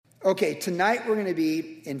Okay, tonight we're going to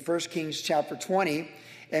be in 1 Kings chapter 20,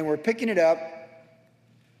 and we're picking it up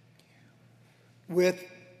with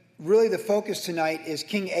really the focus tonight is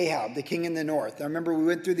King Ahab, the king in the north. Now remember, we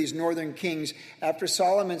went through these northern kings. After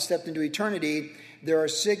Solomon stepped into eternity, there are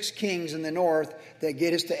 6 kings in the north that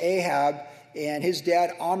get us to Ahab, and his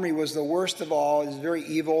dad Omri was the worst of all. He was very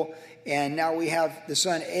evil, and now we have the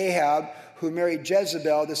son Ahab, who married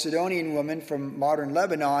Jezebel, the Sidonian woman from modern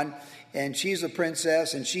Lebanon, and she's a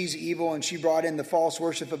princess, and she's evil, and she brought in the false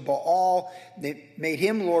worship of Baal. They made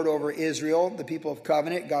him lord over Israel, the people of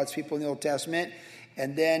covenant, God's people in the Old Testament.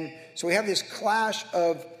 And then, so we have this clash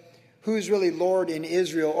of who's really lord in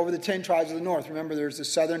Israel over the 10 tribes of the north. Remember, there's the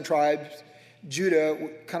southern tribes. Judah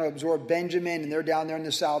kind of absorbed Benjamin, and they're down there in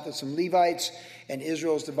the south with some Levites, and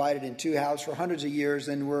Israel is divided in 2 halves for hundreds of years,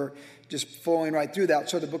 and we're just flowing right through that.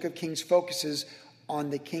 So the book of Kings focuses on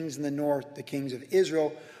the kings in the north, the kings of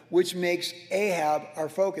Israel, which makes Ahab our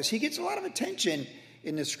focus. He gets a lot of attention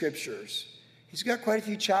in the scriptures. He's got quite a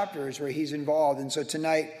few chapters where he's involved. And so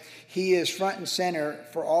tonight, he is front and center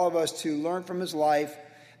for all of us to learn from his life,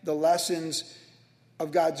 the lessons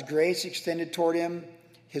of God's grace extended toward him,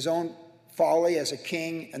 his own folly as a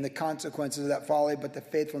king and the consequences of that folly, but the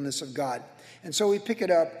faithfulness of God. And so we pick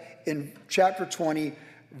it up in chapter 20,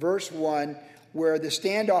 verse 1, where the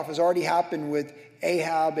standoff has already happened with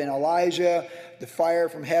Ahab and Elijah, the fire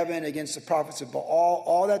from heaven against the prophets of Baal.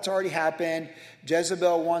 All that's already happened.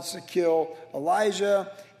 Jezebel wants to kill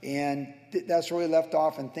Elijah, and that's where we left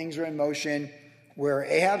off, and things are in motion, where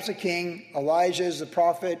Ahab's the king, Elijah is the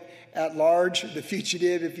prophet at large, the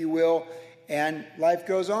fugitive, if you will, and life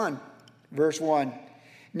goes on. Verse 1.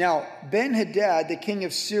 Now, Ben-Hadad, the king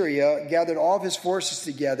of Syria, gathered all of his forces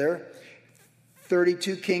together.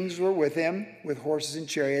 32 kings were with him, with horses and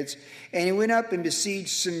chariots. And he went up and besieged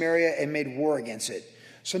Samaria and made war against it.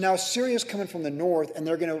 So now Syria's coming from the north, and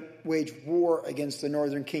they're going to wage war against the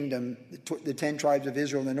northern kingdom, the 10 tribes of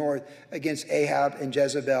Israel in the north, against Ahab and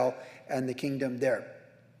Jezebel and the kingdom there.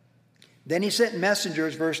 Then he sent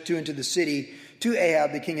messengers, verse 2, into the city to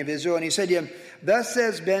Ahab, the king of Israel. And he said to him, "Thus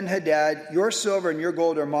says Ben-Hadad, your silver and your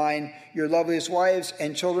gold are mine, your loveliest wives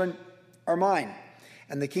and children are mine."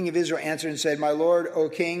 And the king of Israel answered and said, "My lord, O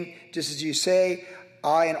king, just as you say,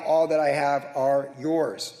 I and all that I have are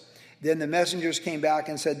yours." Then the messengers came back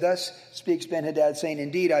and said, "Thus speaks Ben-Hadad, saying,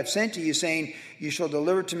 Indeed, I've sent to you, saying, you shall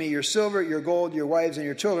deliver to me your silver, your gold, your wives, and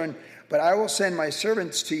your children. But I will send my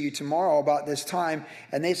servants to you tomorrow about this time,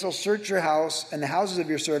 and they shall search your house and the houses of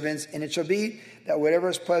your servants, and it shall be that whatever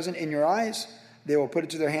is pleasant in your eyes, they will put it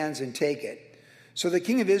to their hands and take it." So the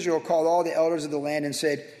king of Israel called all the elders of the land and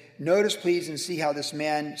said, "Notice, please, and see how this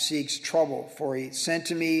man seeks trouble. For he sent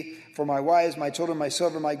to me for my wives, my children, my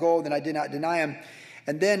silver, my gold, and I did not deny him."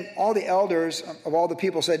 And then all the elders of all the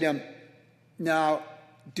people said to him, "Now,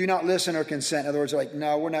 do not listen or consent." In other words, they're like,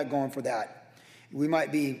 "No, we're not going for that. We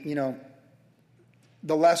might be,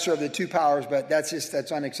 the lesser of the 2 powers, but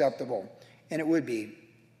that's unacceptable." And it would be.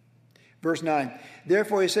 Verse 9,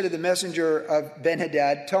 "Therefore he said to the messenger of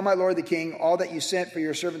Ben-Hadad, Tell my lord the king, all that you sent for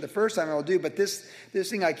your servant the first time I will do, but this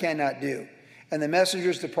thing I cannot do." And the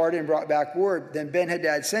messengers departed and brought back word. Then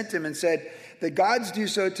Ben-Hadad sent him and said, "The gods do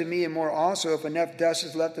so to me and more also, if enough dust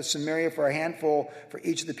is left of Samaria for a handful for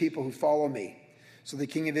each of the people who follow me." So the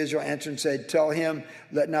king of Israel answered and said, "Tell him,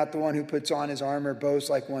 let not the one who puts on his armor boast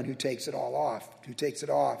like one who takes it off.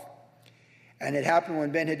 And it happened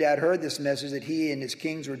when Ben-Hadad heard this message that he and his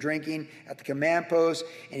kings were drinking at the command post,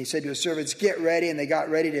 and he said to his servants, "Get ready," and they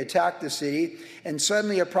got ready to attack the city. And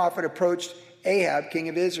suddenly a prophet approached Ahab, king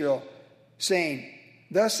of Israel, saying,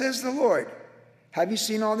 "Thus says the Lord, have you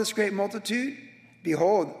seen all this great multitude?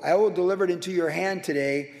 Behold, I will deliver it into your hand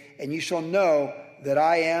today, and you shall know that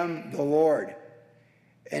I am the Lord."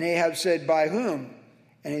 And Ahab said, "By whom?"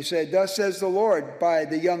 And he said, "Thus says the Lord, by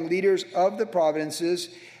the young leaders of the provinces."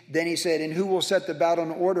 Then he said, "And who will set the battle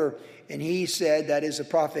in order?" And he said, that is the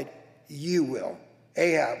prophet, "You will."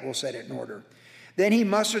 Ahab will set it in order. Then he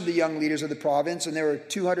mustered the young leaders of the province, and there were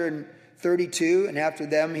 232. And after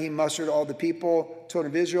them he mustered all the people,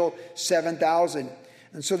 children of Israel, 7,000.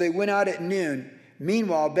 And so they went out at noon.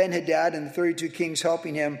 Meanwhile, Ben-Hadad and the 32 kings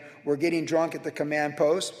helping him were getting drunk at the command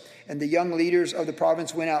post. And the young leaders of the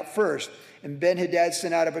province went out first. And Ben-Hadad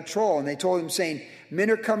sent out a patrol, and they told him, saying, "Men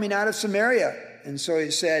are coming out of Samaria." And so he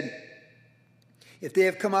said, "If they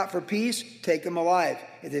have come out for peace, take them alive.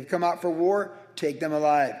 If they've come out for war, take them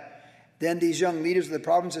alive." Then these young leaders of the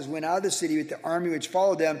provinces went out of the city with the army which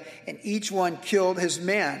followed them, and each one killed his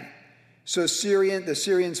man. So the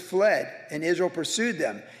Syrians fled, and Israel pursued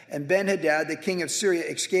them. And Ben-Hadad, the king of Syria,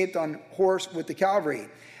 escaped on horse with the cavalry.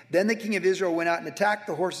 Then the king of Israel went out and attacked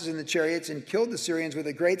the horses and the chariots and killed the Syrians with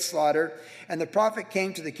a great slaughter. And the prophet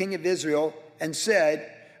came to the king of Israel and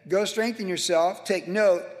said, go strengthen yourself, take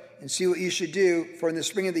note, and see what you should do, for in the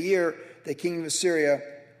spring of the year the king of Assyria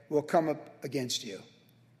will come up against you.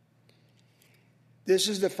 This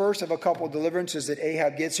is the first of a couple of deliverances that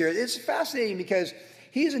Ahab gets here. It's fascinating because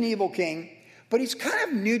he's an evil king, but he's kind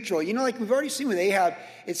of neutral. You know, like we've already seen with Ahab,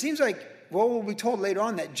 it seems like, well, we'll be told later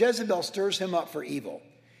on that Jezebel stirs him up for evil.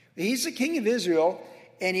 He's the king of Israel,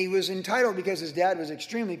 and he was entitled because his dad was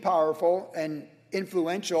extremely powerful and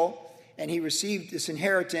influential, and he received this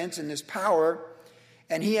inheritance and this power,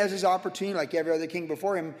 and he has his opportunity, like every other king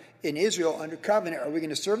before him in Israel, under covenant. Are we going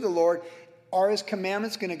to serve the Lord? Are his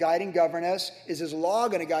commandments going to guide and govern us? Is his law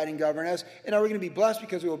going to guide and govern us? And are we going to be blessed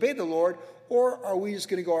because we obey the Lord? Or are we just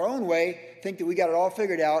going to go our own way, think that we got it all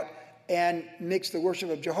figured out, and mix the worship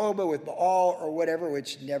of Jehovah with Baal or whatever,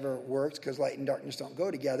 which never works because light and darkness don't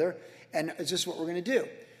go together. And it's just what we're going to do.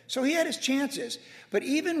 So he had his chances. But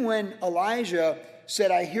even when Elijah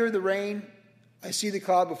said, I hear the rain, I see the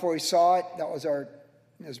cloud before he saw it, that was a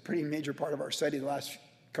pretty major part of our study the last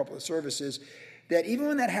couple of services, that even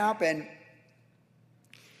when that happened,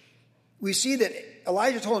 we see that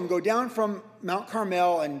Elijah told him, go down from Mount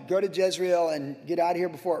Carmel and go to Jezreel and get out of here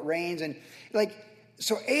before it rains. And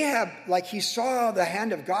so Ahab, he saw the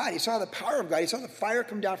hand of God. He saw the power of God. He saw the fire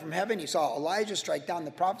come down from heaven. He saw Elijah strike down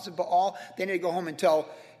the prophets of Baal. Then he'd go home and tell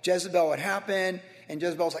Jezebel what happened. And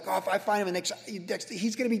Jezebel's like, if I find him,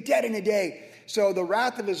 he's going to be dead in a day. So the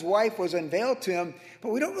wrath of his wife was unveiled to him. But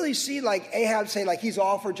we don't really see Ahab say he's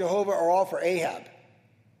all for Jehovah or all for Ahab.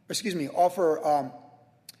 All for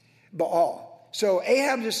Baal. So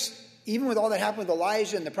Ahab just, even with all that happened with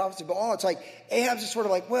Elijah and the prophets of Baal, it's Ahab's just sort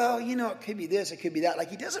of it could be this, it could be that.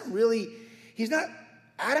 he doesn't really, he's not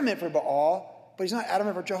adamant for Baal, but he's not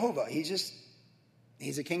adamant for Jehovah.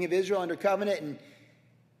 He's a king of Israel under covenant, and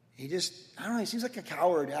he seems like a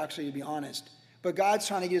coward, actually, to be honest. But God's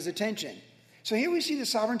trying to get his attention. So here we see the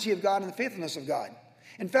sovereignty of God and the faithfulness of God.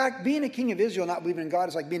 In fact, being a king of Israel, not believing in God,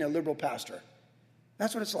 is like being a liberal pastor.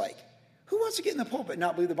 That's what it's like. Who wants to get in the pulpit and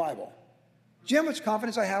not believe the Bible? Do you know how much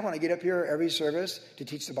confidence I have when I get up here every service to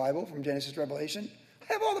teach the Bible from Genesis to Revelation?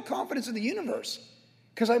 I have all the confidence in the universe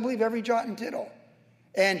because I believe every jot and tittle.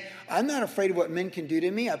 And I'm not afraid of what men can do to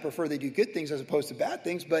me. I prefer they do good things as opposed to bad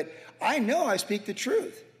things, but I know I speak the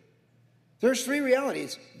truth. There's three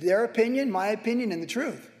realities: their opinion, my opinion, and the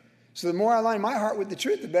truth. So the more I align my heart with the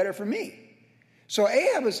truth, the better for me. So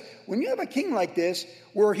Ahab when you have a king like this,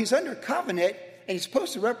 where he's under covenant, and he's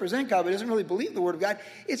supposed to represent God, but doesn't really believe the word of God,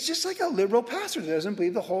 it's just like a liberal pastor that doesn't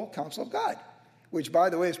believe the whole counsel of God, which, by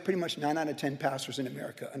the way, is pretty much 9 out of 10 pastors in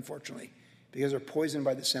America, unfortunately, because they're poisoned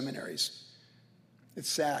by the seminaries. It's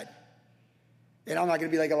sad. And I'm not going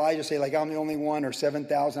to be like Elijah, say, I'm the only one, or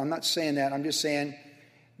 7,000. I'm not saying that. I'm just saying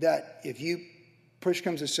that if push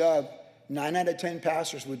comes to shove, 9 out of 10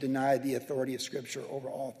 pastors would deny the authority of Scripture over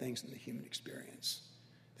all things in the human experience.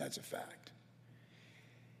 That's a fact.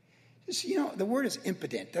 The word is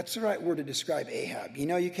impotent. That's the right word to describe Ahab.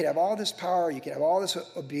 You could have all this power, you could have all this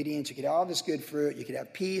obedience, you could have all this good fruit, you could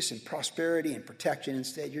have peace and prosperity and protection.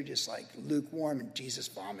 Instead, you're just lukewarm, and Jesus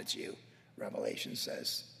vomits you, Revelation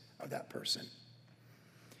says of that person.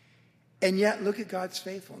 And yet, look at God's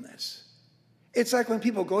faithfulness. It's like when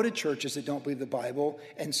people go to churches that don't believe the Bible,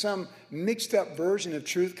 and some mixed up version of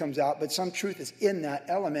truth comes out, but some truth is in that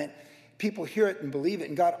element. People hear it and believe it,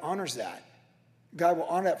 and God honors that. God will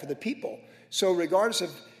honor that for the people. So regardless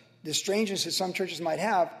of the strangeness that some churches might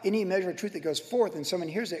have, any measure of truth that goes forth and someone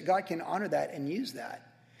hears it, God can honor that and use that.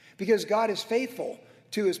 Because God is faithful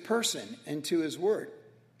to his person and to his word.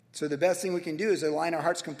 So the best thing we can do is align our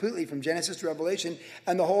hearts completely from Genesis to Revelation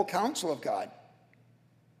and the whole counsel of God.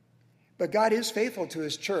 But God is faithful to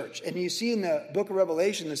his church. And you see in the book of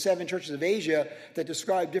Revelation, the 7 churches of Asia that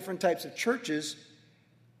describe different types of churches,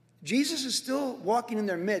 Jesus is still walking in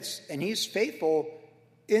their midst, and he's faithful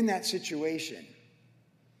in that situation.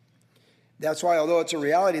 That's why, although it's a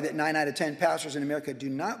reality that 9 out of 10 pastors in America do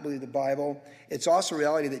not believe the Bible, it's also a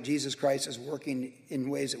reality that Jesus Christ is working in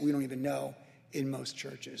ways that we don't even know in most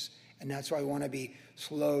churches. And that's why I want to be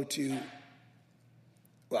slow to,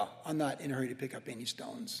 I'm not in a hurry to pick up any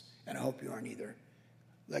stones, and I hope you aren't either.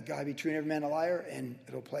 Let God be true and every man a liar, and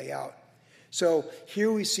it'll play out. So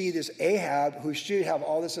here we see this Ahab, who should have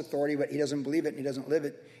all this authority, but he doesn't believe it and he doesn't live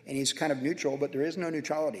it, and he's kind of neutral, but there is no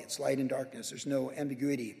neutrality. It's light and darkness. There's no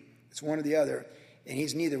ambiguity. It's one or the other, and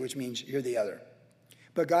he's neither, which means you're the other.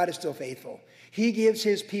 But God is still faithful. He gives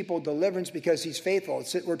his people deliverance because he's faithful.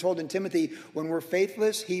 We're told in Timothy, when we're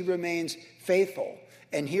faithless, he remains faithful.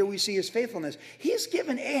 And here we see his faithfulness. He's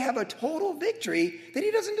given Ahab a total victory that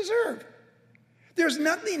he doesn't deserve. There's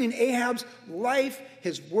nothing in Ahab's life,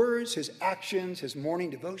 his words, his actions, his morning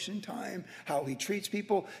devotion time, how he treats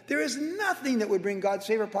people. There is nothing that would bring God's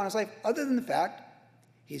favor upon his life other than the fact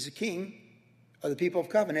he's a king of the people of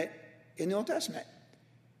covenant in the Old Testament.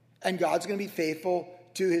 And God's going to be faithful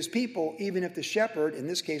to his people, even if the shepherd, in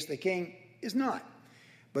this case the king, is not.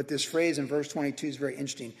 But this phrase in verse 22 is very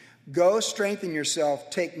interesting. Go strengthen yourself,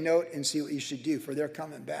 take note, and see what you should do, for they're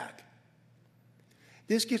coming back.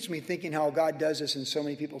 This gets me thinking how God does this in so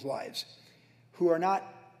many people's lives who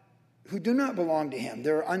do not belong to him.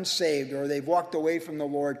 They're unsaved, or they've walked away from the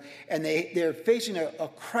Lord, and they're facing a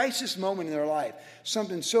crisis moment in their life.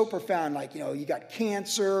 Something so profound, like, you got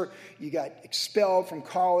cancer, you got expelled from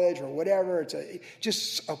college or whatever. It's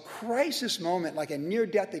just a crisis moment, like a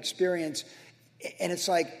near-death experience. And it's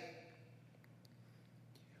like,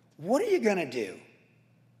 what are you going to do?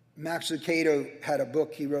 Max Lucado had a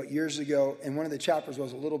book he wrote years ago, and one of the chapters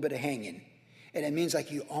was a little bit of hanging. And it means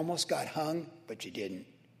like you almost got hung, but you didn't.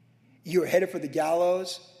 You were headed for the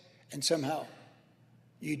gallows, and somehow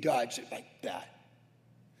you dodged it like that.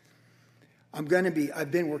 I've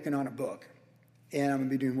been working on a book, and I'm going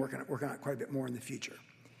to be working on it quite a bit more in the future.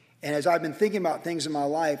 And as I've been thinking about things in my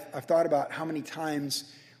life, I've thought about how many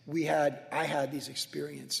times I had these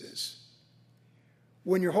experiences.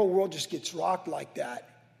 When your whole world just gets rocked like that,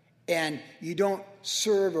 and you don't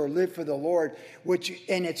serve or live for the Lord,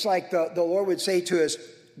 and it's like the Lord would say to us,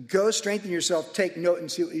 go strengthen yourself, take note, and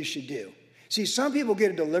see what you should do. See, some people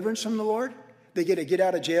get a deliverance from the Lord. They get a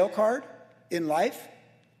get-out-of-jail card in life,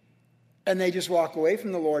 and they just walk away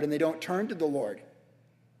from the Lord, and they don't turn to the Lord.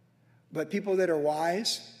 But people that are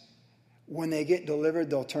wise, when they get delivered,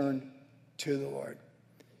 they'll turn to the Lord.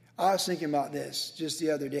 I was thinking about this just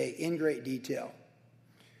the other day in great detail.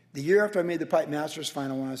 The year after I made the Pipe Masters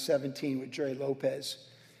final when I was 17 with Jerry Lopez,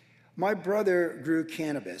 my brother grew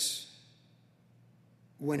cannabis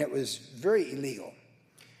when it was very illegal.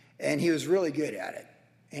 And he was really good at it.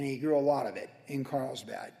 And he grew a lot of it in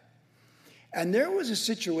Carlsbad. And there was a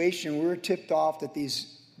situation, we were tipped off that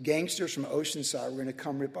these gangsters from Oceanside were going to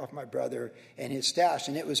come rip off my brother and his stash.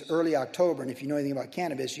 And it was early October. And if you know anything about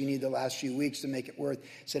cannabis, you need the last few weeks to make it worth,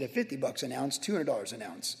 instead of $50 an ounce, $200 an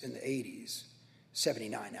ounce in the 80s.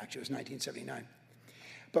 79, actually. It was 1979.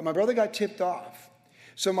 But my brother got tipped off.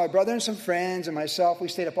 So my brother and some friends and myself, we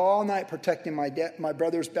stayed up all night protecting my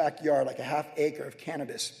brother's backyard, like a half acre of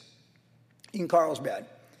cannabis in Carlsbad.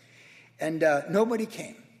 And nobody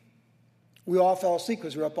came. We all fell asleep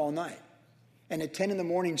because we were up all night. And at 10 in the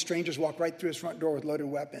morning, strangers walked right through his front door with loaded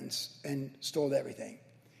weapons and stole everything.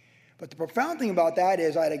 But the profound thing about that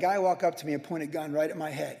is I had a guy walk up to me and point a gun right at my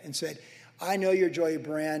head and said, I know you're Joey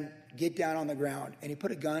Brand. Get down on the ground. And he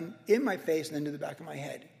put a gun in my face and into the back of my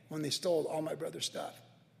head when they stole all my brother's stuff.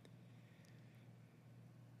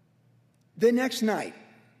 The next night,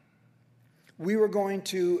 we were going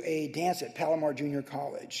to a dance at Palomar Junior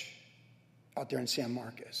College out there in San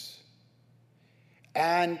Marcos.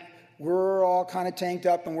 And we're all kind of tanked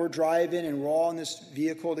up, and we're driving, and we're all in this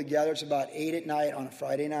vehicle together. It's about 8 at night on a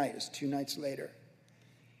Friday night. It's 2 nights later.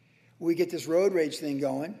 We get this road rage thing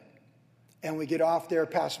going. And we get off there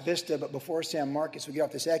past Vista, but before San Marcos, we get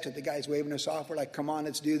off this exit. The guy's waving us off. We're like, come on,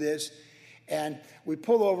 let's do this. And we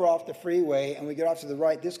pull over off the freeway, and we get off to the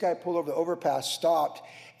right. This guy pulled over the overpass, stopped.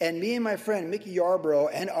 And me and my friend, Mickey Yarborough,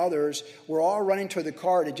 and others, were all running toward the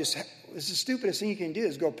car to just, it's the stupidest thing you can do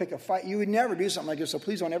is go pick a fight. You would never do something like this, so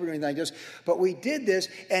please don't ever do anything like this. But we did this,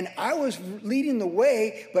 and I was leading the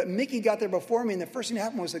way, but Mickey got there before me, and the first thing that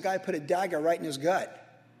happened was the guy put a dagger right in his gut.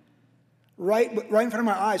 Right in front of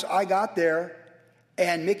my eyes, I got there,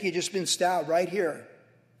 and Mickey had just been stabbed right here,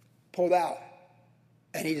 pulled out,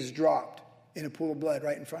 and he just dropped in a pool of blood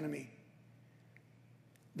right in front of me.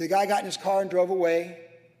 The guy got in his car and drove away.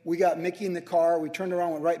 We got Mickey in the car. We turned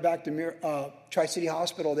around, went right back to Tri-City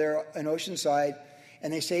Hospital there in Oceanside,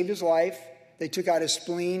 and they saved his life. They took out his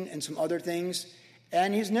spleen and some other things,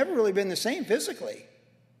 and he's never really been the same physically.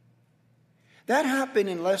 That happened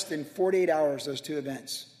in less than 48 hours, those two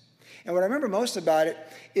events. And what I remember most about it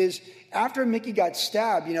is after Mickey got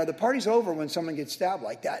stabbed, the party's over when someone gets stabbed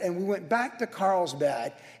like that. And we went back to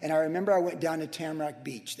Carlsbad, and I remember I went down to Tamarack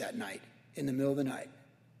Beach that night, in the middle of the night,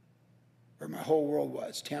 where my whole world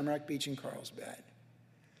was, Tamarack Beach in Carlsbad.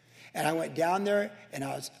 And I went down there, and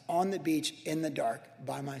I was on the beach in the dark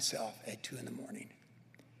by myself at 2 in the morning.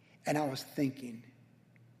 And I was thinking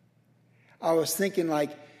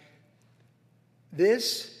like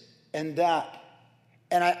this and that.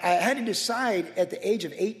 And I had to decide at the age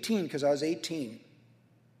of 18, because I was 18,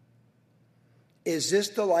 is this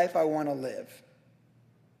the life I want to live?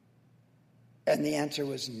 And the answer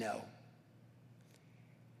was no.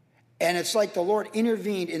 And it's like the Lord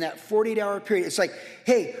intervened in that 48-hour period. It's like,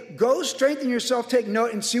 hey, go strengthen yourself, take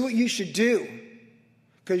note, and see what you should do.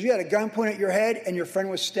 Because you had a gun pointed at your head and your friend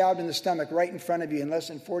was stabbed in the stomach right in front of you in less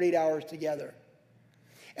than 48 hours together.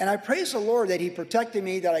 And I praise the Lord that he protected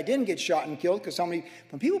me, that I didn't get shot and killed, because when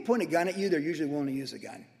people point a gun at you, they're usually willing to use a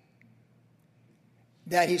gun.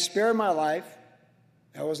 That he spared my life.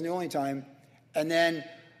 That wasn't the only time. And then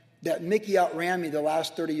that Mickey outran me the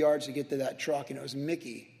last 30 yards to get to that truck, and it was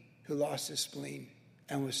Mickey who lost his spleen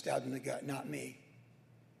and was stabbed in the gut, not me.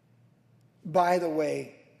 By the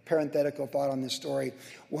way, parenthetical thought on this story,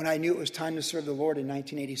 when I knew it was time to serve the Lord in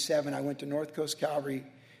 1987, I went to North Coast Calvary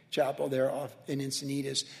Chapel there off in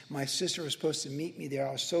Encinitas. My sister was supposed to meet me there.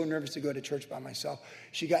 I was so nervous to go to church by myself.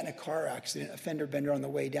 She got in a car accident, a fender bender on the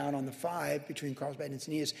way down on the 5 between Carlsbad and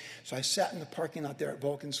Encinitas. So I sat in the parking lot there at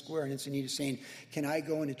Vulcan Square in Encinitas saying, can I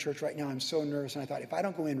go into church right now? I'm so nervous. And I thought, if I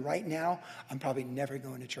don't go in right now, I'm probably never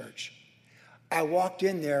going to church. I walked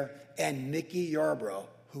in there, and Mickey Yarbrough,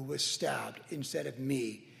 who was stabbed instead of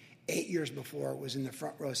me 8 years before, was in the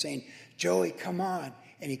front row saying, Joey, come on.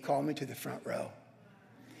 And he called me to the front row.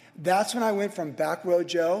 That's when I went from back row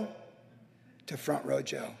Joe to front row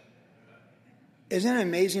Joe. Isn't that an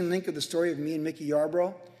amazing link of the story of me and Mickey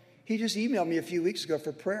Yarbrough? He just emailed me a few weeks ago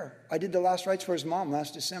for prayer. I did the last rites for his mom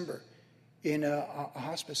last December in a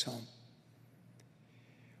hospice home.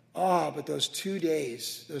 But those 2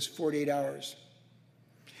 days, those 48 hours.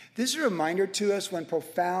 This is a reminder to us when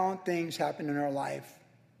profound things happen in our life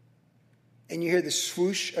and you hear the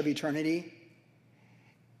swoosh of eternity.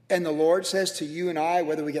 And the Lord says to you and I,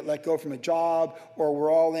 whether we get let go from a job or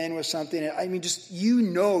we're all in with something, I mean, just you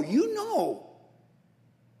know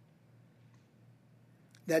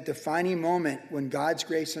that defining moment when God's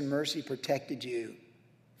grace and mercy protected you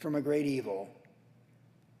from a great evil.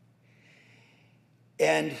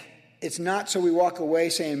 And it's not so we walk away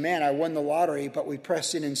saying, man, I won the lottery, but we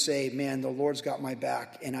press in and say, man, the Lord's got my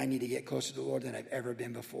back and I need to get closer to the Lord than I've ever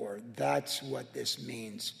been before. That's what this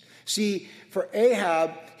means. See, for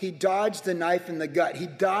Ahab, he dodged the knife in the gut. He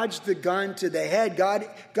dodged the gun to the head.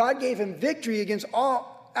 God gave him victory against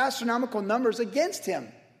all astronomical numbers against him.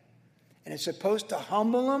 And it's supposed to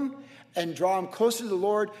humble him and draw him closer to the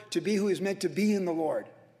Lord to be who he's meant to be in the Lord.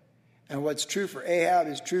 And what's true for Ahab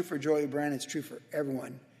is true for Joey Brand. It's true for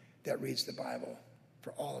everyone that reads the Bible,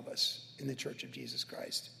 for all of us in the Church of Jesus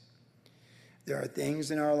Christ. There are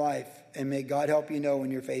things in our life, and may God help you know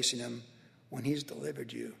when you're facing them, when he's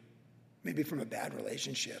delivered you, maybe from a bad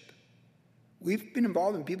relationship. We've been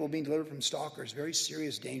involved in people being delivered from stalkers, very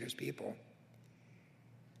serious, dangerous people.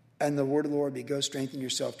 And the word of the Lord be, go strengthen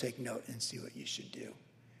yourself, take note, and see what you should do.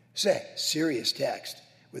 Say, serious text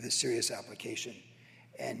with a serious application.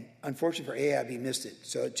 And unfortunately for Ahab, he missed it.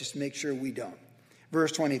 So just make sure we don't.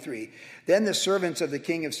 Verse 23, then the servants of the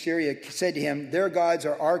king of Syria said to him, their gods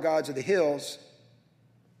are our gods of the hills.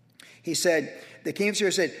 He said, the king of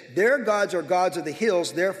Syria said, their gods are gods of the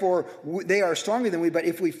hills, therefore they are stronger than we, but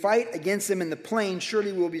if we fight against them in the plain,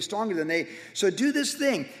 surely we will be stronger than they. So do this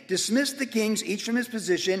thing, dismiss the kings, each from his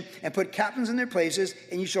position, and put captains in their places,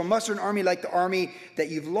 and you shall muster an army like the army that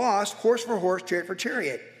you've lost, horse for horse, chariot for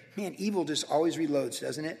chariot. Man, evil just always reloads,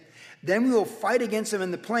 doesn't it? Then we will fight against them in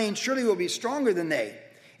the plain. Surely we will be stronger than they.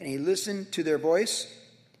 And he listened to their voice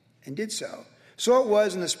and did so. So it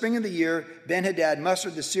was in the spring of the year, Ben-Hadad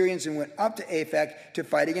mustered the Syrians and went up to Aphek to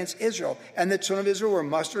fight against Israel. And the children of Israel were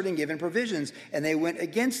mustered and given provisions, and they went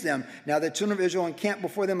against them. Now the children of Israel encamped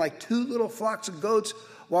before them like two little flocks of goats,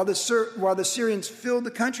 while the Syrians filled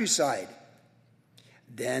the countryside.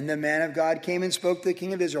 Then the man of God came and spoke to the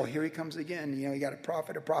king of Israel. Here he comes again. You got a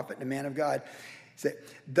prophet, and a man of God.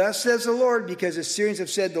 Thus says the Lord, because the Syrians have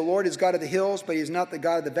said, the Lord is God of the hills, but he is not the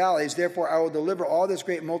God of the valleys. Therefore I will deliver all this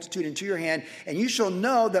great multitude into your hand, and you shall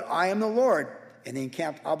know that I am the Lord. And they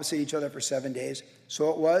encamped opposite each other for 7 days.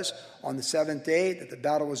 So it was on the seventh day that the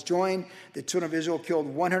battle was joined. The children of Israel killed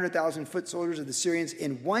 100,000 foot soldiers of the Syrians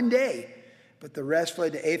in 1 day, but the rest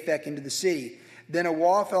fled to Aphek into the city. Then a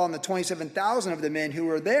wall fell on the 27,000 of the men who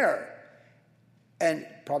were there, and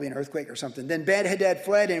probably an earthquake or something. Then Ben-Hadad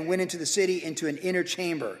fled and went into the city into an inner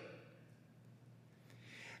chamber.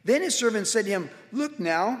 Then his servants said to him, look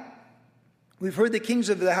now, we've heard the kings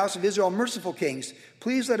of the house of Israel, merciful kings.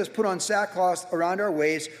 Please let us put on sackcloth around our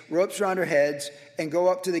waists, ropes around our heads, and go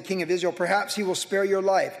up to the king of Israel. Perhaps he will spare your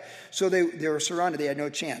life. So they were surrounded. They had no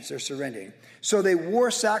chance. They're surrendering. So they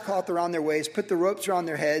wore sackcloth around their waists, put the ropes around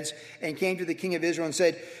their heads, and came to the king of Israel and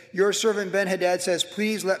said, your servant Ben-Hadad says,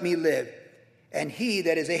 please let me live. And he,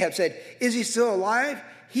 that is Ahab, said, is he still alive?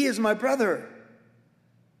 He is my brother.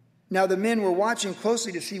 Now the men were watching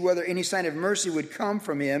closely to see whether any sign of mercy would come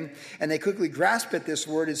from him, and they quickly grasped at this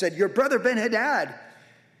word and said, "Your brother Ben-Hadad."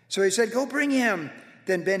 So he said, "Go bring him."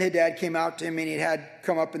 Then Ben-Hadad came out to him, and he had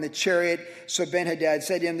come up in the chariot. So Ben-Hadad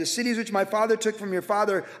said to him, "The cities which my father took from your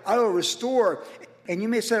father I will restore, and you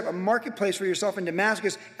may set up a marketplace for yourself in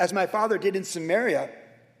Damascus, as my father did in Samaria."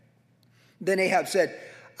 Then Ahab said,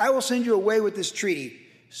 "I will send you away with this treaty."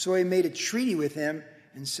 So he made a treaty with him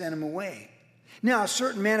and sent him away. Now a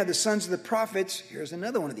certain man of the sons of the prophets, here's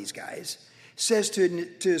another one of these guys, says to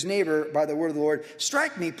his neighbor by the word of the Lord,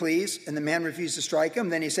 "Strike me, please." And the man refused to strike him.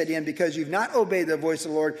 Then he said to him, "Because you've not obeyed the voice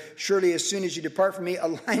of the Lord, surely as soon as you depart from me, a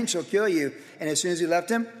lion shall kill you." And as soon as he left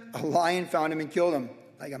him, a lion found him and killed him,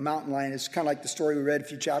 like a mountain lion. It's kind of like the story we read a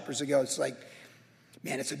few chapters ago. It's like,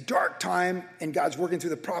 man, it's a dark time, and God's working through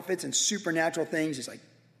the prophets and supernatural things. He's like,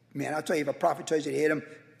 man, I'll tell you, if a prophet tells you to hit him,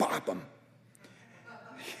 bop him.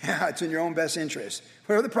 Yeah, it's in your own best interest.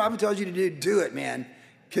 Whatever the prophet tells you to do, do it, man.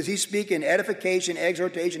 Because he's speaking edification,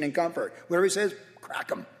 exhortation, and comfort. Whatever he says,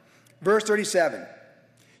 crack him. Verse 37.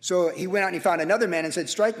 So he went out and he found another man and said,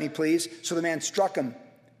 "Strike me, please." So the man struck him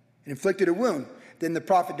and inflicted a wound. Then the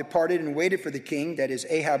prophet departed and waited for the king, that is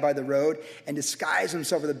Ahab, by the road, and disguised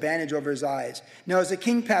himself with a bandage over his eyes. Now as the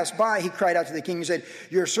king passed by, he cried out to the king and said,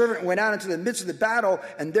 "Your servant went out into the midst of the battle,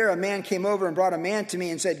 and there a man came over and brought a man to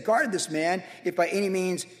me and said, 'Guard this man, if by any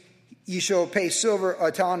means you shall pay silver,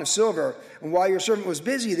 a talent of silver.' And while your servant was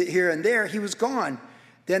busy here and there, he was gone."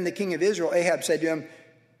 Then the king of Israel, Ahab, said to him,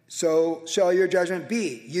 "So shall your judgment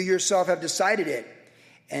be. You yourself have decided it."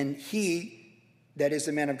 And he, that is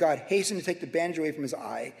the man of God, hastened to take the bandage away from his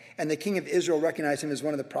eye, and the king of Israel recognized him as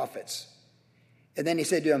one of the prophets. And then he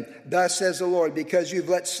said to him, "Thus says the Lord, because you've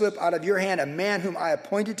let slip out of your hand a man whom I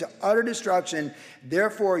appointed to utter destruction,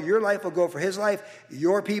 therefore your life will go for his life,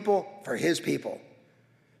 your people for his people."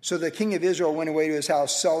 So the king of Israel went away to his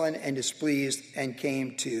house sullen and displeased, and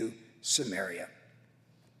came to Samaria.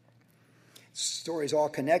 The story is all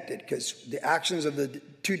connected because the actions of the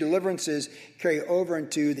two deliverances carry over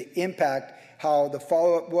into the impact, how the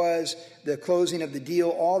follow-up was, the closing of the deal,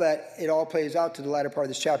 all that, it all plays out to the latter part of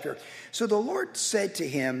this chapter. So the Lord said to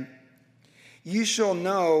him, "You shall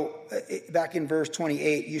know," back in verse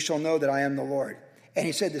 28, "you shall know that I am the Lord." And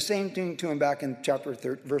he said the same thing to him back in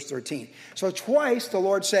verse 13. So twice the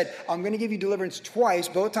Lord said, "I'm going to give you deliverance twice."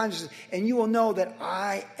 Both times he says, "And you will know that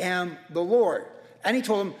I am the Lord." And he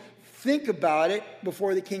told him, think about it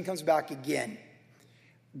before the king comes back again.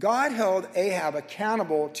 God held Ahab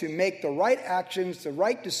accountable to make the right actions, the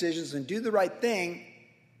right decisions, and do the right thing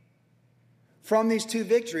from these two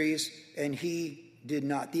victories, and he did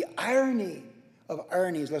not. The irony of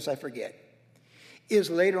ironies, lest I forget, is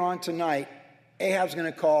later on tonight, Ahab's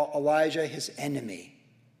going to call Elijah his enemy.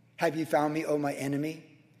 "Have you found me, O my enemy?"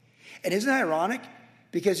 And isn't it ironic?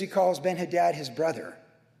 Because he calls Ben-Hadad his brother.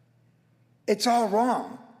 It's all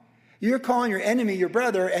wrong. You're calling your enemy your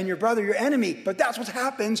brother, and your brother your enemy. But that's what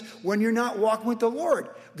happens when you're not walking with the Lord.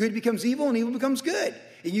 Good becomes evil, and evil becomes good.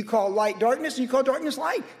 And you call light darkness, and you call darkness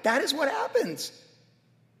light. That is what happens.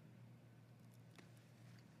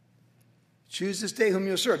 Choose this day whom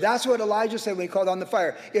you'll serve. That's what Elijah said when he called on the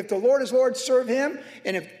fire. If the Lord is Lord, serve him.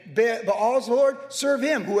 And if Baal is Lord, serve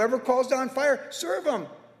him. Whoever calls down fire, serve him.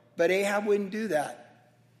 But Ahab wouldn't do that.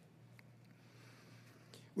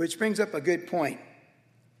 Which brings up a good point.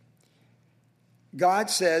 God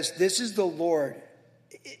says, "This is the Lord."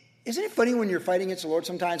 Isn't it funny when you're fighting against the Lord?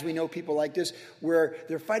 Sometimes we know people like this where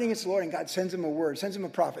they're fighting against the Lord and God sends them a word, sends them a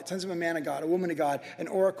prophet, sends them a man of God, a woman of God, an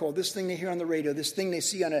oracle, this thing they hear on the radio, this thing they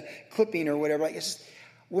see on a clipping or whatever. Like, it's just,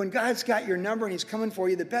 when God's got your number and he's coming for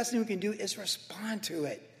you, the best thing we can do is respond to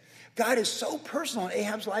it. God is so personal in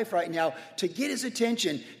Ahab's life right now to get his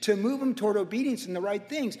attention, to move him toward obedience and the right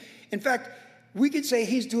things. In fact, we could say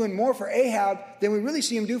he's doing more for Ahab than we really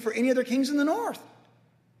see him do for any other kings in the north.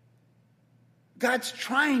 God's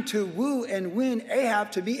trying to woo and win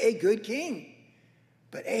Ahab to be a good king.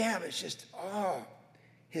 But Ahab is just,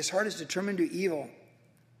 his heart is determined to do evil.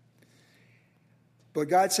 But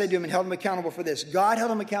God said to him and held him accountable for this. God held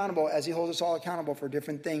him accountable as he holds us all accountable for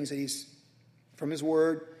different things that he's, from his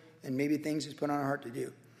word, and maybe things he's put on our heart to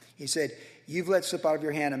do. He said, "You've let slip out of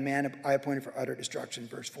your hand a man I appointed for utter destruction,"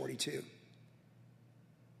 verse 42.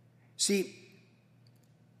 See,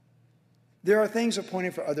 there are things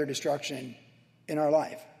appointed for utter destruction in our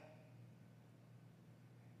life.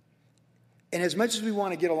 And as much as we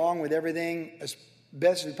want to get along with everything as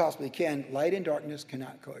best as we possibly can, light and darkness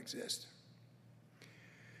cannot coexist.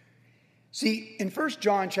 See, in 1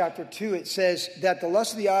 John chapter 2, it says that the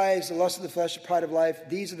lust of the eyes, the lust of the flesh, the pride of life,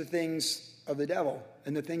 these are the things of the devil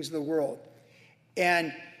and the things of the world.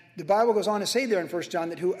 And the Bible goes on to say there in 1 John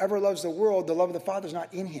that whoever loves the world, the love of the Father is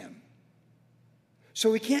not in him.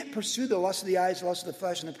 So we can't pursue the lust of the eyes, the lust of the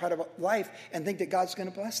flesh, and the pride of life and think that God's going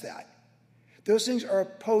to bless that. Those things are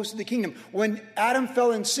opposed to the kingdom. When Adam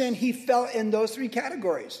fell in sin, he fell in those three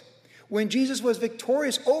categories. When Jesus was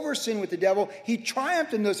victorious over sin with the devil, he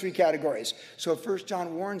triumphed in those three categories. So 1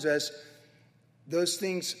 John warns us, those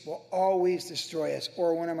things will always destroy us.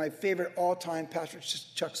 Or one of my favorite all-time Pastor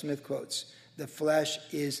Chuck Smith quotes, the flesh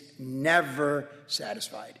is never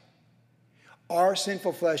satisfied. Our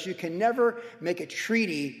sinful flesh, you can never make a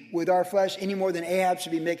treaty with our flesh any more than Ahab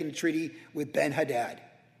should be making a treaty with Ben-Hadad.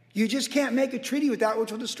 You just can't make a treaty with that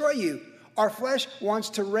which will destroy you. Our flesh wants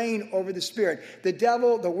to reign over the spirit. The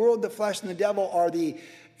devil, the world, the flesh, and the devil are the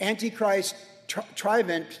Antichrist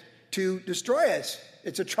trivent to destroy us.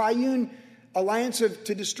 It's a triune alliance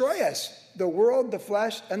to destroy us. The world, the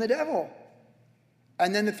flesh, and the devil.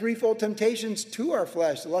 And then the threefold temptations to our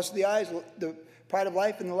flesh, the lust of the eyes, the pride of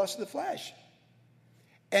life, and the lust of the flesh.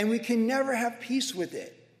 And we can never have peace with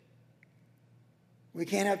it. We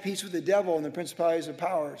can't have peace with the devil and the principalities and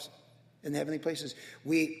powers in the heavenly places.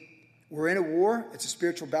 We're in a war. It's a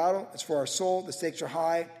spiritual battle. It's for our soul. The stakes are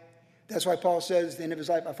high. That's why Paul says at the end of his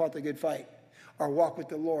life, I fought the good fight. Our walk with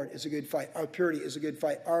the Lord is a good fight. Our purity is a good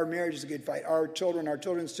fight. Our marriage is a good fight. Our children, our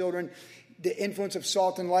children's children, the influence of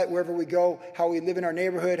salt and light wherever we go, how we live in our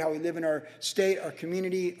neighborhood, how we live in our state, our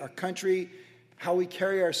community, our country, how we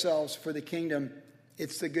carry ourselves for the kingdom.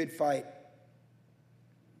 It's the good fight.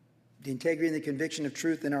 The integrity and the conviction of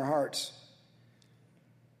truth in our hearts.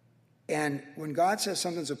 And when God says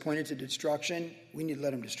something's appointed to destruction, we need to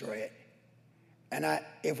let him destroy it. And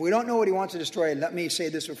if we don't know what he wants to destroy, let me say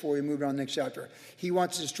this before we move on to the next chapter. He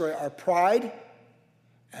wants to destroy our pride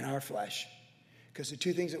and our flesh. Because the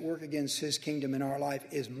two things that work against his kingdom in our life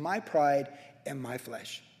is my pride and my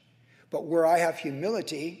flesh. But where I have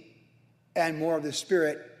humility and more of the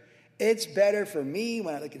Spirit, it's better for me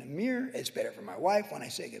when I look in the mirror. It's better for my wife when I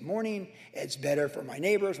say good morning. It's better for my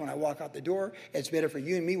neighbors when I walk out the door. It's better for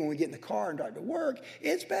you and me when we get in the car and drive to work.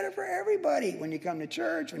 It's better for everybody when you come to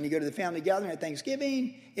church, when you go to the family gathering at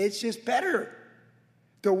Thanksgiving. It's just better.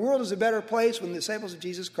 The world is a better place when the disciples of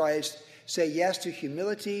Jesus Christ say yes to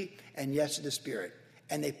humility and yes to the Spirit.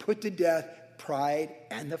 And they put to death pride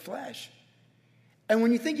and the flesh. And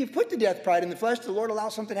when you think you've put to death pride and the flesh, the Lord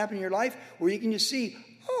allows something to happen in your life where you can just see,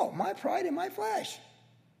 oh, my pride and my flesh.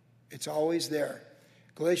 It's always there.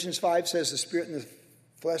 Galatians 5 says the spirit and the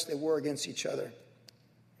flesh, they war against each other.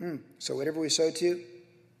 So whatever we sow to,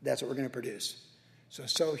 that's what we're going to produce. So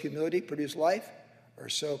sow humility, produce life, or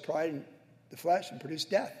sow pride in the flesh and produce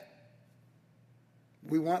death.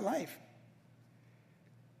 We want life.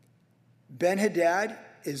 Ben-Hadad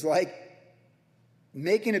is like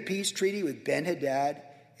making a peace treaty with Ben-Hadad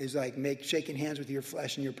is like shaking hands with your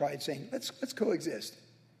flesh and your pride saying, let's coexist.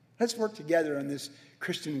 Let's work together on this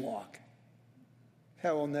Christian walk.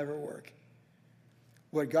 That will never work.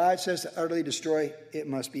 What God says to utterly destroy, it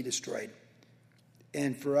must be destroyed.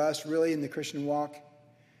 And for us, really, in the Christian walk,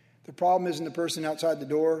 the problem isn't the person outside the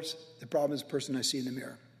doors. The problem is the person I see in the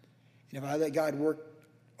mirror. And if I let God work,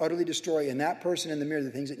 utterly destroy in that person in the mirror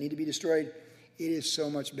the things that need to be destroyed, it is so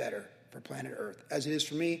much better for planet Earth, as it is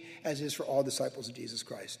for me, as it is for all disciples of Jesus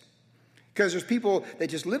Christ. Because there's people that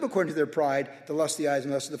just live according to their pride, the lust of the eyes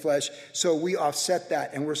and the lust of the flesh. So we offset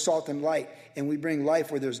that, and we're salt and light, and we bring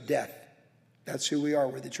life where there's death. That's who we are.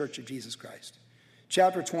 We're the church of Jesus Christ.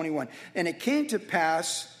 Chapter 21. And it came to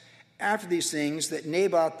pass after these things that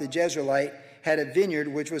Naboth the Jezreelite had a vineyard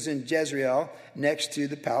which was in Jezreel next to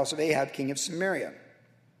the palace of Ahab, king of Samaria.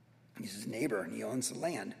 He's his neighbor, and he owns the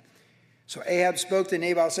land. So Ahab spoke to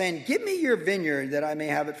Naboth, saying, give me your vineyard that I may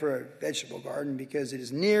have it for a vegetable garden, because it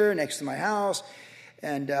is near, next to my house.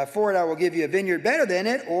 And for it I will give you a vineyard better than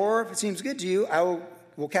it, or if it seems good to you, I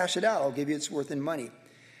will cash it out. I'll give you its worth in money.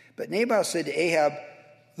 But Naboth said to Ahab,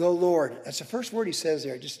 the Lord, that's the first word he says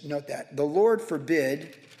there, just note that. The Lord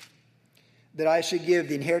forbid that I should give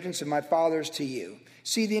the inheritance of my fathers to you.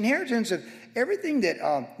 See, the inheritance of everything that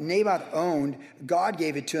Naboth owned, God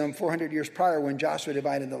gave it to him 400 years prior when Joshua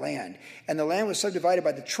divided the land. And the land was subdivided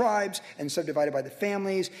by the tribes and subdivided by the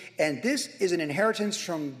families. And this is an inheritance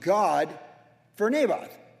from God for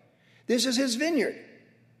Naboth. This is his vineyard.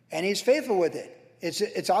 And he's faithful with it.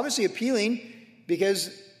 It's obviously appealing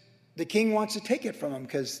because the king wants to take it from him,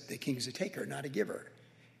 because the king's a taker, not a giver.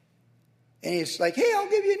 And he's like, hey, I'll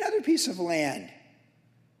give you another piece of land.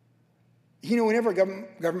 You know, whenever a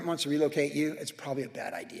government wants to relocate you, it's probably a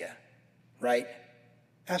bad idea, right?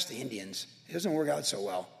 Ask the Indians. It doesn't work out so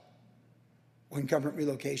well when government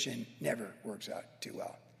relocation never works out too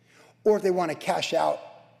well. Or if they want to cash out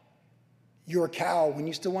your cow when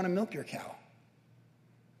you still want to milk your cow?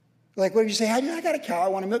 Like, what if you say, I got a cow, I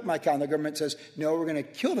want to milk my cow. And the government says, no, we're going to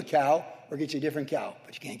kill the cow or get you a different cow,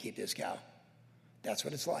 but you can't keep this cow. That's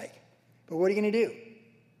what it's like. But what are you going to do?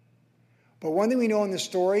 But one thing we know in this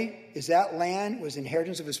story is that land was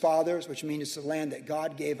inheritance of his fathers, which means it's the land that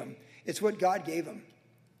God gave him. It's what God gave him.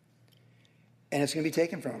 And it's going to be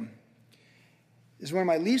taken from him. This is one of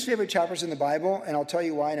my least favorite chapters in the Bible, and I'll tell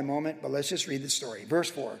you why in a moment, but let's just read the story. Verse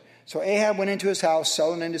 4. So Ahab went into his house,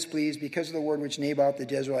 sullen and displeased, because of the word which Naboth the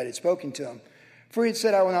Jezreelite had spoken to him. For he had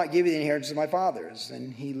said, I will not give you the inheritance of my fathers.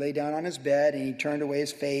 And he lay down on his bed, and he turned away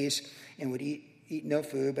his face, and would eat no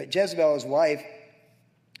food. But Jezebel, his wife,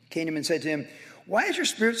 came to him and said to him, why is your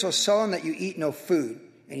spirit so sullen that you eat no food?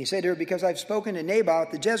 And he said to her, because I've spoken to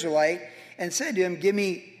Naboth the Jezreelite, and said to him, give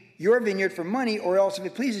me your vineyard for money, or else if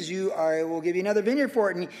it pleases you, I will give you another vineyard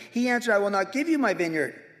for it. And he answered, I will not give you my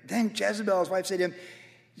vineyard. Then Jezebel, his wife, said to him,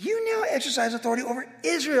 you now exercise authority over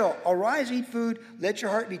Israel. Arise, eat food, let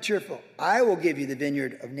your heart be cheerful. I will give you the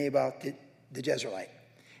vineyard of Naboth the Jezreelite.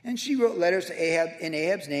 And she wrote letters to Ahab in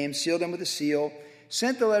Ahab's name, sealed them with a seal,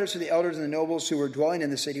 sent the letters to the elders and the nobles who were dwelling in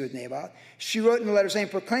the city with Naboth. She wrote in the letter saying,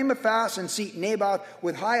 proclaim a fast and seat Naboth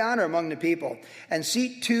with high honor among the people. And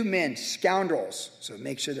seat 2 men, scoundrels, so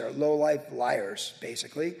make sure they're low-life liars,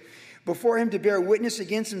 basically, before him to bear witness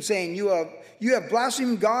against him, saying, you have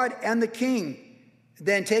blasphemed God and the king.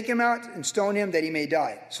 Then take him out and stone him that he may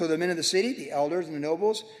die. So the men of the city, the elders and the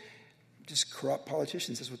nobles, just corrupt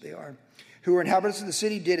politicians, that's what they are, who were inhabitants of the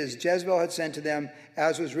city, did as Jezebel had sent to them,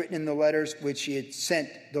 as was written in the letters which she had sent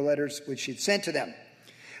to them.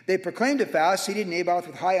 They proclaimed a fast, seated Naboth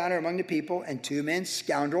with high honor among the people, and 2 men,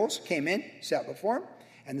 scoundrels, came in, sat before him,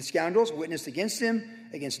 and the scoundrels witnessed against him,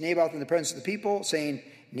 against Naboth in the presence of the people, saying,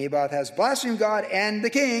 Naboth has blasphemed God and the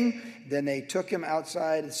king. Then they took him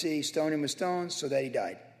outside the city, stoned him with stones, so that he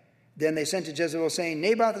died. Then they sent to Jezebel, saying,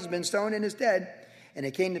 Naboth has been stoned and is dead. And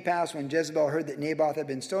it came to pass, when Jezebel heard that Naboth had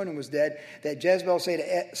been stoned and was dead, that Jezebel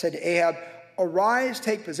said to Ahab, arise,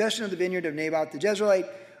 take possession of the vineyard of Naboth the Jezreelite,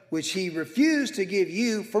 which he refused to give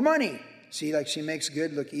you for money. See, like she makes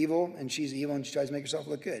good look evil, and she's evil, and she tries to make herself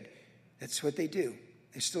look good. That's what they do.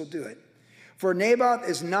 They still do it. For Naboth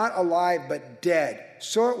is not alive, but dead.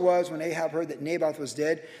 So it was when Ahab heard that Naboth was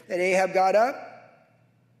dead, that Ahab got up,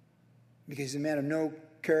 because he's a man of no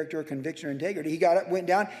character or conviction or integrity. He got up, went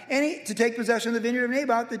down, and to take possession of the vineyard of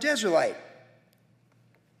Naboth the Jezreelite.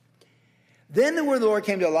 Then the word of the Lord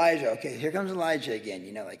came to Elijah. Okay, here comes Elijah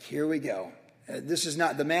again. Like, here we go. This is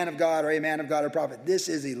not the man of God or a man of God or prophet. This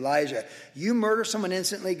is Elijah. You murder someone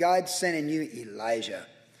instantly, God's sending you Elijah.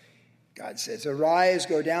 God says, arise,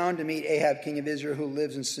 go down to meet Ahab, king of Israel, who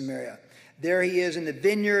lives in Samaria. There he is in the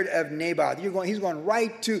vineyard of Naboth. He's going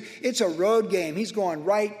right to, it's a road game. He's going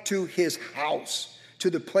right to his house, to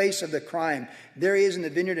the place of the crime. There he is in the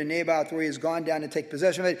vineyard of Naboth, where he has gone down to take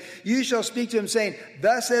possession of it. You shall speak to him, saying,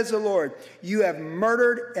 thus says the Lord, you have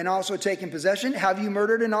murdered and also taken possession. Have you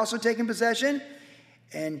murdered and also taken possession?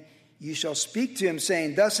 And you shall speak to him,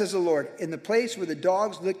 saying, thus says the Lord, in the place where the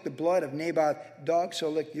dogs lick the blood of Naboth, dogs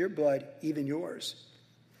shall lick your blood, even yours.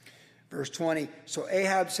 Verse 20, so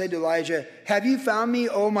Ahab said to Elijah, have you found me,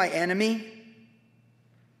 O my enemy?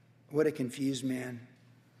 What a confused man.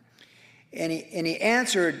 And he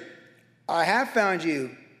answered, I have found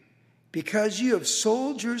you, because you have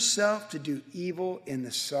sold yourself to do evil in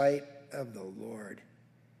the sight of the Lord.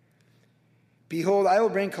 Behold, I will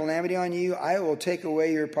bring calamity on you. I will take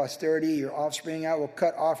away your posterity, your offspring. I will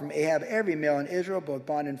cut off from Ahab every male in Israel, both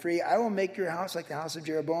bond and free. I will make your house like the house of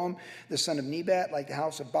Jeroboam, the son of Nebat, like the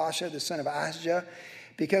house of Baasha, the son of Ahijah,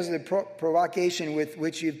 because of the provocation with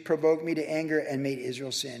which you've provoked me to anger and made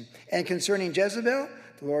Israel sin. And concerning Jezebel,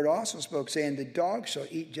 the Lord also spoke, saying, the dog shall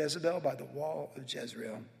eat Jezebel by the wall of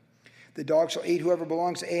Jezreel. The dog shall eat whoever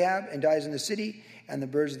belongs to Ahab and dies in the city, and the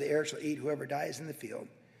birds of the air shall eat whoever dies in the field.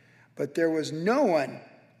 But there was no one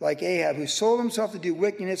like Ahab who sold himself to do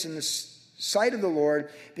wickedness in the sight of the Lord,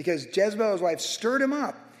 because Jezebel, his wife, stirred him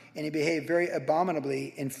up, and he behaved very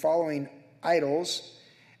abominably in following idols,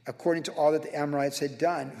 according to all that the Amorites had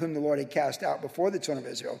done, whom the Lord had cast out before the children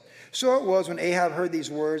of Israel. So it was when Ahab heard these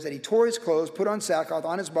words that he tore his clothes, put on sackcloth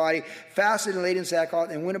on his body, fasted and laid in sackcloth,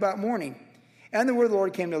 and went about mourning. And the word of the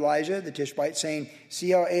Lord came to Elijah the Tishbite, saying,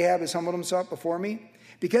 see how Ahab has humbled himself before me?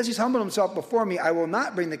 Because he's humbled himself before me, I will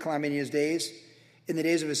not bring the calamity in his days. In the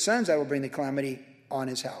days of his sons, I will bring the calamity on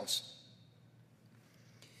his house.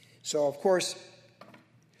 So, of course,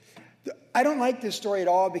 I don't like this story at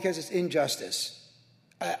all because it's injustice.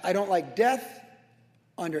 I don't like death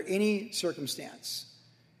under any circumstance.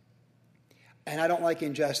 And I don't like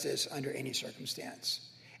injustice under any circumstance.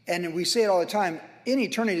 And we say it all the time, in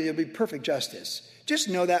eternity there'll be perfect justice. Just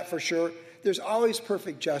know that for sure. There's always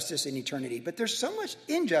perfect justice in eternity. But there's so much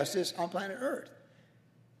injustice on planet Earth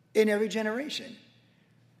in every generation.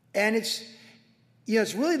 And it's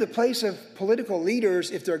really the place of political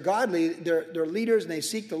leaders, if they're godly, they're leaders and they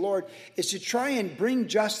seek the Lord, is to try and bring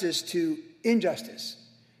justice to injustice.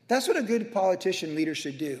 That's what a good politician leader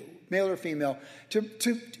should do, male or female.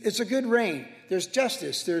 It's a good reign. There's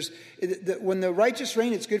justice. When the righteous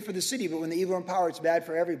reign, it's good for the city, but when the evil in power, it's bad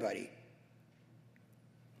for everybody.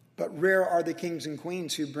 But rare are the kings and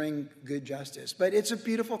queens who bring good justice. But it's a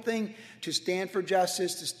beautiful thing to stand for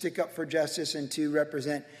justice, to stick up for justice, and to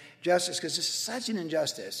represent justice, because this is such an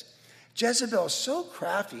injustice. Jezebel is so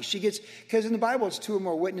crafty. Because in the Bible it's 2 or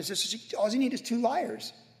more witnesses, so all you need is 2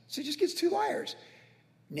 liars. So she just gets 2 liars.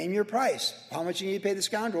 Name your price. How much you need to pay the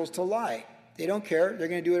scoundrels to lie. They don't care. They're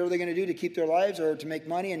going to do whatever they're going to do to keep their lives or to make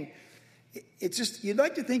money. And it's just, you'd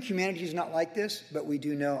like to think humanity is not like this, but we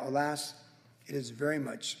do know, alas, it is very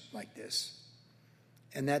much like this.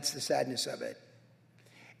 And that's the sadness of it.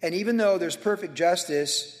 And even though there's perfect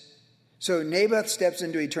justice, so Naboth steps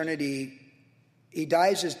into eternity, he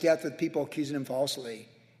dies his death with people accusing him falsely,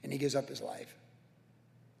 and he gives up his life.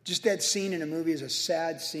 Just that scene in a movie is a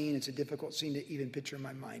sad scene. It's a difficult scene to even picture in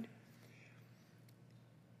my mind.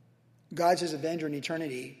 God's his avenger in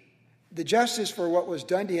eternity. The justice for what was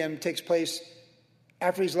done to him takes place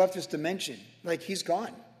after he's left this dimension. Like, he's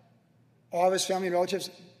gone. All of his family and relatives,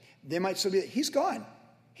 they might still be, he's gone.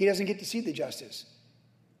 He doesn't get to see the justice.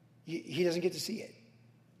 He doesn't get to see it.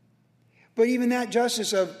 But even that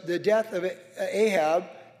justice of the death of Ahab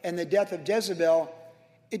and the death of Jezebel,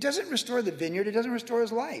 it doesn't restore the vineyard. It doesn't restore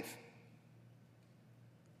his life.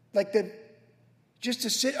 Just to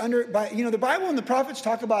sit under, the Bible and the prophets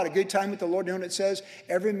talk about a good time with the Lord. You know what it says?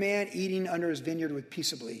 Every man eating under his vineyard with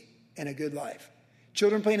peaceably and a good life.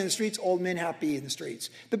 Children playing in the streets, old men happy in the streets.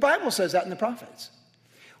 The Bible says that in the prophets.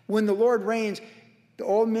 When the Lord reigns, the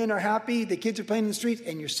old men are happy, the kids are playing in the streets,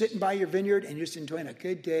 and you're sitting by your vineyard and you're just enjoying a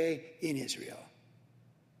good day in Israel.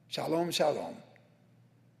 Shalom, shalom.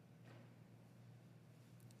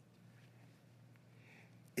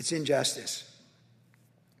 It's injustice.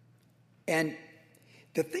 And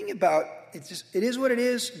the thing about it is what it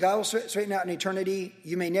is. God will straighten out in eternity.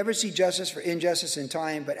 You may never see justice for injustice in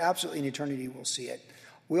time, but absolutely in eternity we'll see it.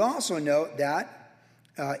 We also note that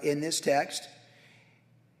in this text,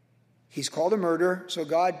 he's called a murderer, so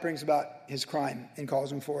God brings about his crime and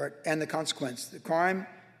calls him for it, and the consequence. The crime,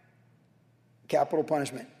 capital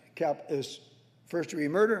punishment. Is first-degree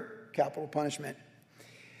murder, capital punishment.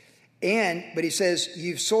 But he says,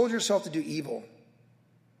 you've sold yourself to do evil.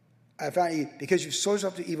 I found you because you've sold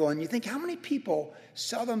yourself to evil. And you think, how many people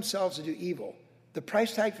sell themselves to do evil? The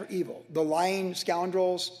price tag for evil. The lying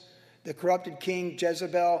scoundrels, the corrupted king,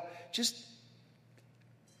 Jezebel.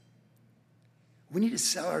 We need to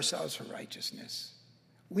sell ourselves for righteousness.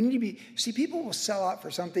 We need to people will sell out for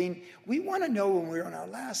something. We want to know when we're on our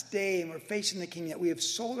last day and we're facing the king that we have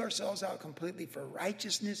sold ourselves out completely for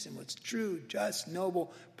righteousness and what's true, just,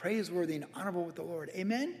 noble, praiseworthy, and honorable with the Lord.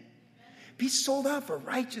 Amen? Be sold out for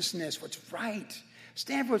righteousness, what's right.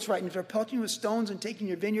 Stand for what's right. And if they're pelting you with stones and taking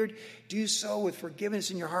your vineyard, do so with forgiveness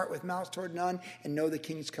in your heart, with malice toward none, and know the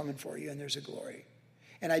king's coming for you, and there's a glory.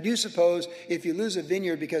 And I do suppose if you lose a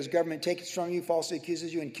vineyard because government takes it from you, falsely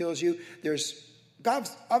accuses you, and kills you, there's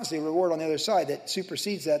God's obviously a reward on the other side that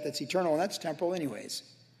supersedes that's eternal, and that's temporal anyways.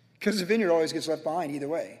 Because the vineyard always gets left behind either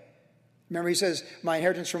way. Remember, he says, my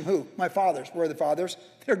inheritance from who? My fathers. Where are the fathers?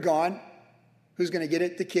 They're gone. Who's going to get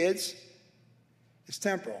it? The kids. It's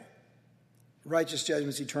temporal. Righteous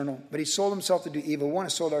judgment's eternal. But he sold himself to do evil. We want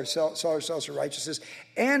to sold ourselves for righteousness.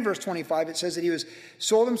 And verse 25, it says that he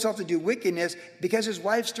sold himself to do wickedness because his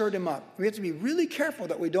wife stirred him up. We have to be really careful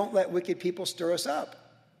that we don't let wicked people stir us up.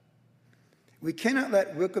 We cannot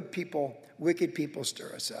let wicked people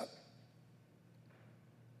stir us up.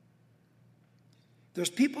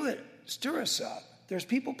 There's people that stir us up. There's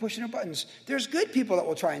people pushing our buttons. There's good people that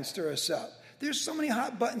will try and stir us up. There's so many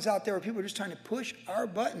hot buttons out there where people are just trying to push our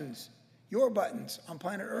buttons, your buttons on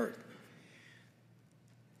planet Earth.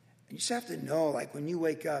 And you just have to know, like when you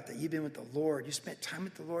wake up, that you've been with the Lord, you spent time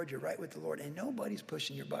with the Lord, you're right with the Lord, and nobody's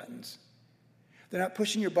pushing your buttons. They're not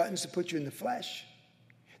pushing your buttons to put you in the flesh.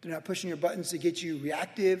 They're not pushing your buttons to get you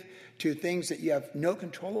reactive to things that you have no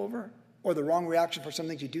control over, or the wrong reaction for some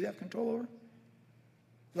things you do have control over.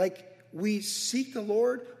 Like, we seek the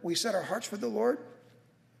Lord, we set our hearts for the Lord,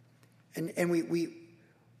 and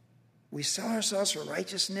we sell ourselves for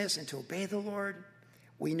righteousness and to obey the Lord.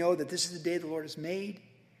 We know that this is the day the Lord has made.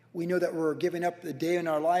 We know that we're giving up the day in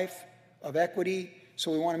our life of equity So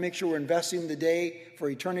we want to make sure we're investing the day for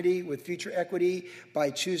eternity with future equity by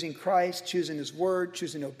choosing Christ, choosing his word,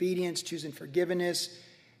 choosing obedience, choosing forgiveness,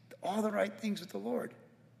 all the right things with the Lord.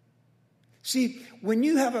 See, when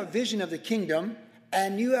you have a vision of the kingdom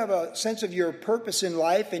and you have a sense of your purpose in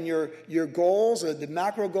life and your goals, the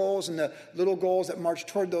macro goals and the little goals that march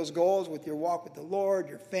toward those goals with your walk with the Lord,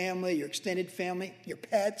 your family, your extended family, your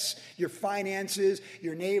pets, your finances,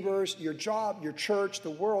 your neighbors, your job, your church,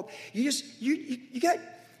 the world,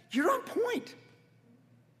 you're on point.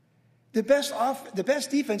 The best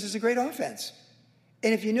defense is a great offense.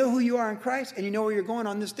 And if you know who you are in Christ and you know where you're going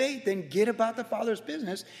on this day, then get about the Father's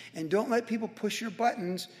business and don't let people push your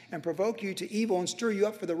buttons and provoke you to evil and stir you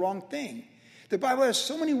up for the wrong thing. The Bible has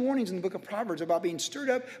so many warnings in the book of Proverbs about being stirred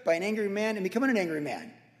up by an angry man and becoming an angry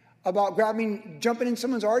man. About jumping in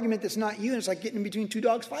someone's argument that's not you, and it's like getting in between two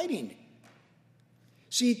dogs fighting.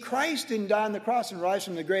 See, Christ didn't die on the cross and rise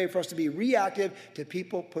from the grave for us to be reactive to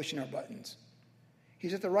people pushing our buttons.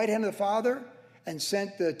 He's at the right hand of the Father and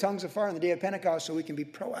sent the tongues of fire on the day of Pentecost so we can be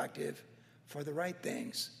proactive for the right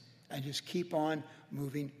things and just keep on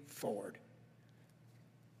moving forward.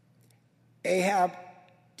 Ahab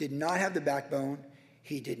did not have the backbone.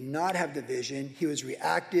 He did not have the vision. He was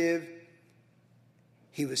reactive.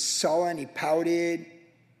 He was sullen. He pouted.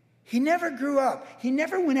 He never grew up. He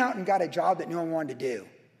never went out and got a job that no one wanted to do.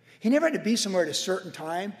 He never had to be somewhere at a certain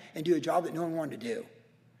time and do a job that no one wanted to do.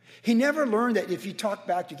 He never learned that if you talk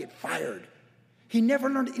back, you get fired. He never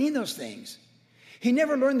learned any of those things. He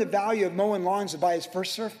never learned the value of mowing lawns to buy his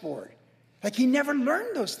first surfboard. Like, he never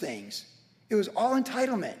learned those things. It was all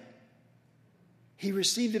entitlement. He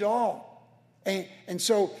received it all. And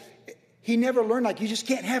so he never learned, like, you just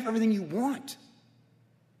can't have everything you want.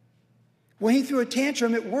 When he threw a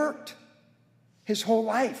tantrum, it worked his whole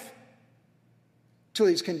life. Till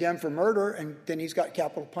he's condemned for murder, and then he's got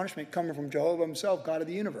capital punishment coming from Jehovah himself, God of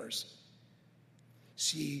the universe.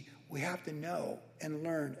 See, we have to know and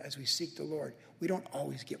learn as we seek the Lord. We don't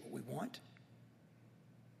always get what we want.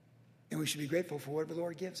 And we should be grateful for whatever the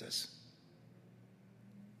Lord gives us.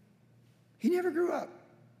 He never grew up.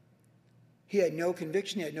 He had no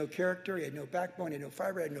conviction, he had no character, he had no backbone, he had no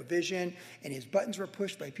fiber, he had no vision, and his buttons were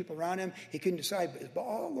pushed by people around him. He couldn't decide, is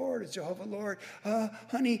Baal Lord, is Jehovah Lord?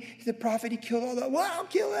 Honey, the prophet, he killed all the, well, I'll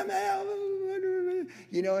kill him.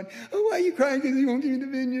 You know, and, why are you crying because he won't give you the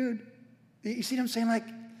vineyard? You see what I'm saying? Like,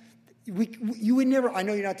 you would never, I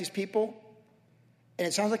know you're not these people, and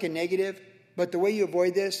it sounds like a negative, but the way you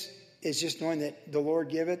avoid this is just knowing that the Lord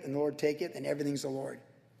giveth and the Lord taketh, and everything's the Lord.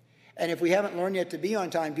 And if we haven't learned yet to be on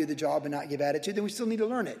time, do the job, and not give attitude, then we still need to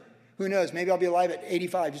learn it. Who knows? Maybe I'll be alive at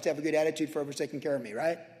 85 just to have a good attitude for whoever's taking care of me,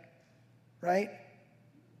 right? Right?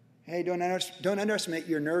 Hey, don't underestimate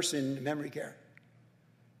your nurse in memory care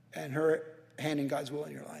and her hand in God's will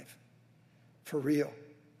in your life. For real.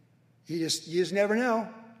 You just never know.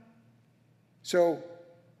 So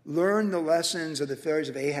learn the lessons of the failures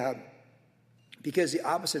of Ahab, because the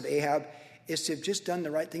opposite of Ahab is to have just done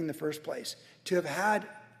the right thing in the first place, to have had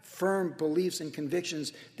firm beliefs and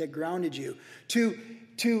convictions that grounded you, to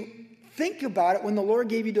think about it when the Lord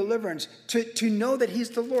gave you deliverance, to know that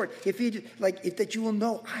he's the Lord. That you will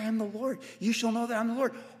know, I am the Lord. You shall know that I'm the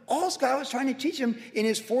Lord. All God was trying to teach him in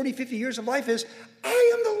his 40, 50 years of life is,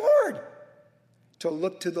 I am the Lord. To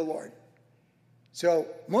look to the Lord. So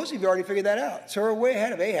most of you already figured that out. So we're way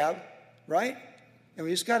ahead of Ahab, right? And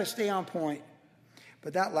we just got to stay on point.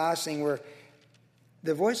 But that last thing where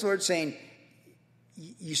the voice of the Lord saying,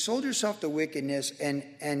 you sold yourself to wickedness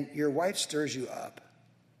and your wife stirs you up.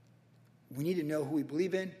 We need to know who we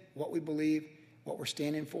believe in, what we believe, what we're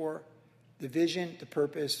standing for, the vision, the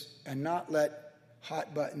purpose, and not let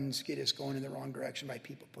hot buttons get us going in the wrong direction by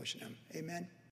people pushing them. Amen?